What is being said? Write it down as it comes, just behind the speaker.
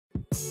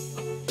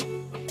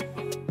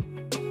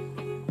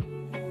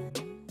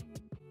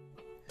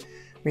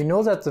We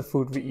know that the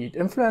food we eat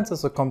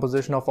influences the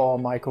composition of our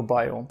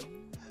microbiome.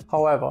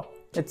 However,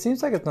 it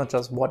seems like it's not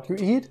just what you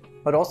eat,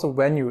 but also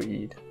when you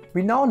eat.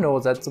 We now know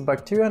that the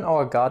bacteria in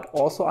our gut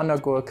also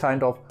undergo a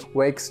kind of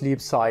wake-sleep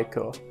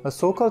cycle, a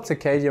so-called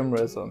circadian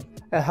rhythm.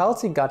 A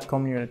healthy gut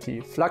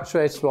community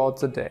fluctuates throughout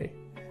the day,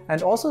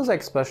 and also the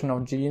expression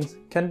of genes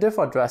can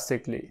differ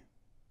drastically.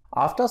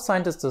 After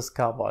scientists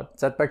discovered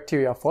that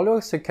bacteria follow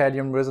a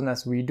circadian rhythm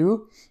as we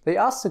do, they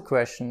asked the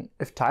question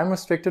if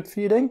time-restricted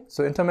feeding,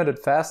 so intermittent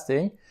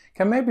fasting,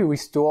 can maybe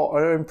restore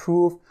or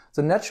improve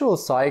the natural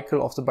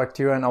cycle of the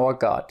bacteria in our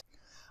gut.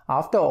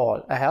 After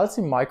all, a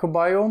healthy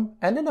microbiome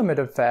and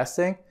intermittent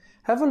fasting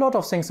have a lot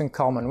of things in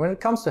common when it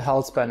comes to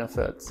health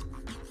benefits.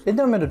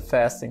 Intermittent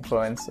fasting,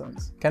 for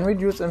instance, can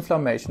reduce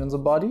inflammation in the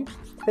body,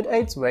 it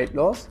aids weight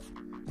loss,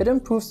 it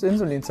improves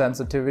insulin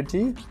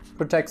sensitivity,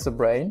 protects the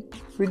brain,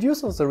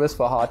 reduces the risk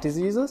for heart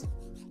diseases,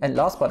 and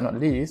last but not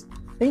least,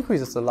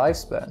 increases the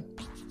lifespan.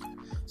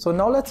 So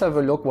now let's have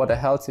a look what a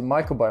healthy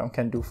microbiome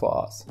can do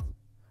for us.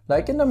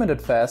 Like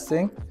intermittent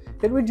fasting,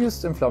 it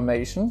reduces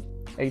inflammation,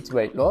 aids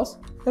weight loss,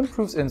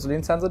 improves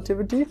insulin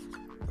sensitivity,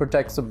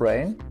 protects the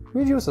brain,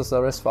 reduces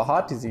the risk for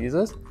heart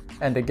diseases,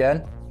 and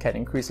again, can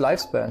increase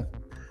lifespan.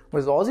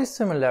 With all these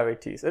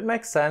similarities, it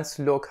makes sense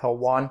to look how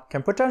one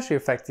can potentially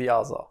affect the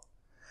other.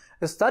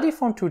 A study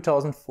from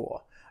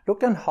 2004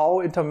 looked at how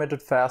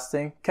intermittent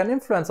fasting can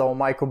influence our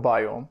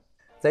microbiome.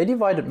 They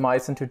divided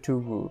mice into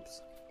two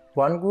groups.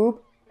 One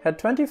group had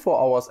 24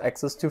 hours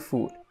access to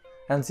food,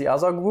 and the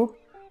other group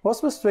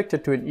was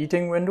restricted to an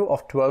eating window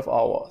of 12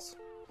 hours.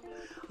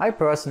 I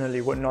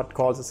personally would not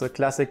call this a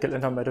classical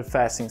intermittent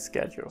fasting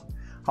schedule.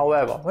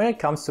 However, when it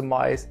comes to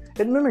mice,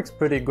 it mimics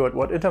pretty good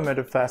what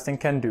intermittent fasting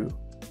can do.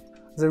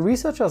 The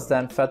researchers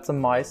then fed the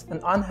mice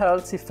an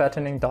unhealthy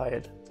fattening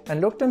diet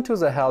and looked into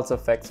the health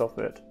effects of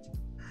it.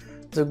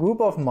 The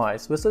group of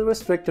mice with a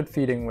restricted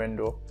feeding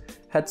window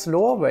had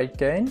slower weight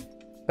gain,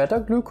 better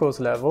glucose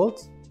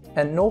levels,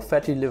 and no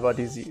fatty liver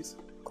disease,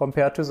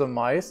 compared to the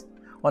mice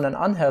on an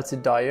unhealthy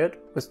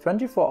diet with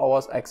 24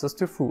 hours access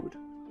to food.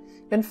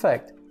 In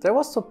fact, there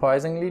was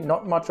surprisingly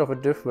not much of a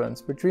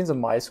difference between the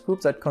mice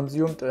group that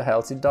consumed a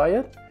healthy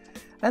diet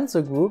and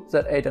the group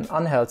that ate an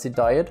unhealthy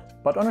diet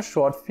but on a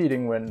short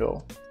feeding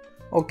window.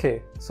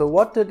 Okay, so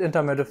what did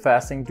intermittent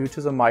fasting do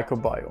to the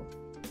microbiome?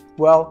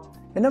 Well,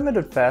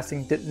 intermittent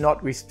fasting did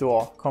not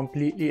restore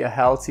completely a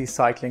healthy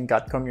cycling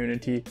gut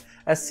community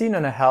as seen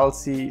in a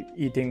healthy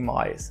eating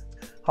mice.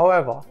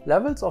 However,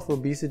 levels of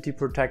obesity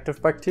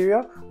protective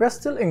bacteria were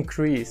still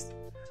increased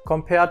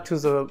compared to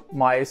the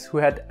mice who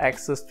had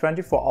access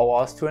 24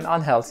 hours to an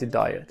unhealthy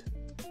diet.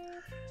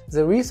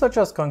 The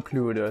researchers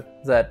concluded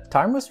that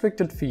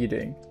time-restricted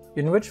feeding,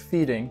 in which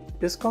feeding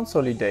is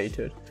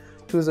consolidated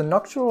to the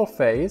nocturnal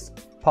phase,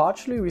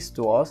 partially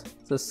restores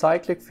the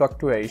cyclic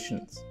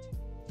fluctuations.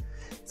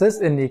 This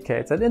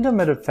indicates that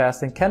intermittent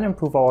fasting can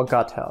improve our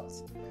gut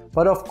health.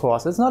 But of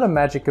course, it's not a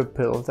magical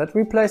pill that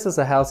replaces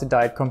a healthy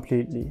diet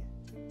completely.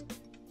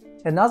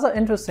 Another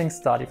interesting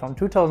study from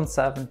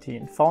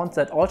 2017 found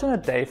that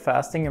alternate day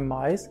fasting in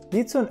mice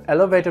leads to an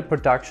elevated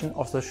production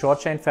of the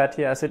short-chain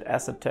fatty acid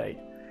acetate,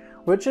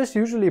 which is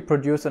usually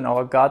produced in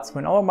our guts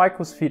when our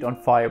microbes feed on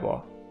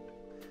fiber.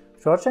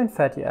 Short-chain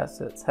fatty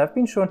acids have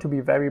been shown to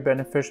be very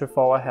beneficial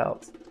for our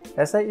health,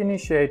 as they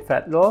initiate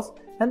fat loss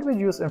and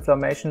reduce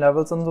inflammation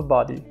levels in the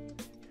body.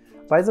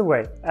 By the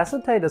way,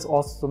 acetate is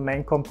also the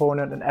main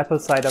component in apple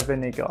cider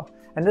vinegar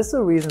and is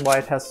the reason why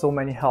it has so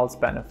many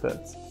health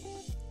benefits.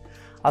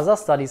 Other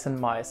studies in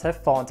mice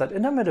have found that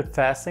intermittent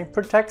fasting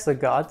protects the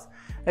gut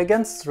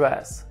against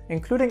stress,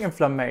 including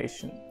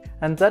inflammation,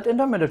 and that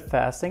intermittent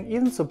fasting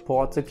even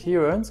supports the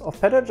clearance of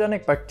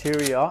pathogenic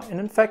bacteria in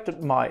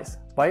infected mice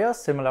via a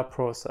similar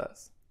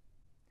process.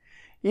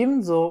 Even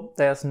though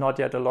there is not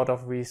yet a lot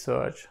of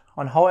research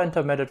on how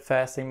intermittent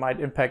fasting might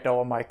impact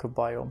our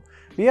microbiome,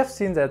 we have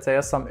seen that there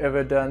is some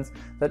evidence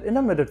that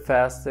intermittent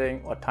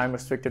fasting or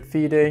time-restricted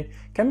feeding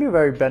can be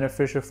very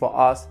beneficial for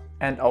us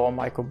and our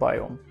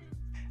microbiome.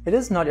 It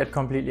is not yet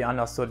completely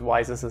understood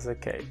why this is the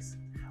case.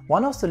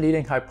 One of the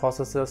leading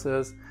hypotheses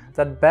is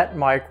that bad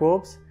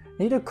microbes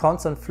need a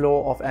constant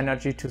flow of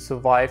energy to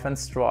survive and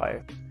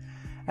thrive,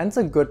 and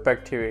the good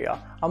bacteria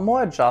are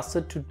more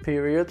adjusted to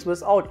periods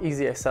without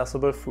easy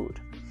accessible food.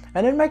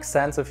 And it makes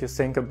sense if you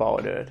think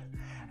about it,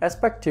 as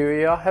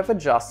bacteria have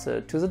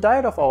adjusted to the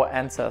diet of our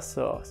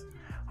ancestors,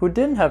 who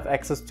didn't have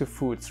access to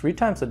food 3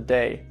 times a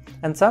day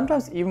and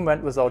sometimes even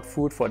went without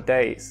food for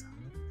days.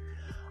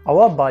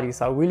 Our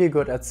bodies are really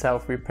good at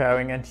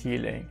self-repairing and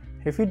healing,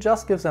 if we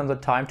just give them the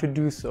time to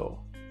do so.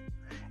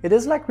 It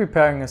is like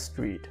repairing a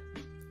street.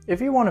 If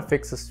you want to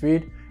fix a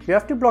street, you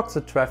have to block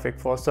the traffic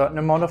for a certain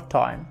amount of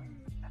time.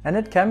 And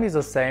it can be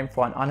the same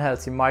for an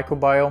unhealthy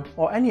microbiome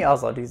or any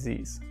other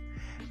disease.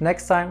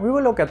 Next time we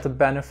will look at the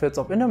benefits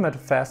of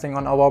intermittent fasting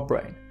on our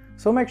brain,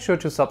 so make sure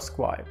to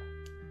subscribe.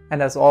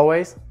 And as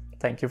always,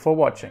 thank you for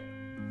watching.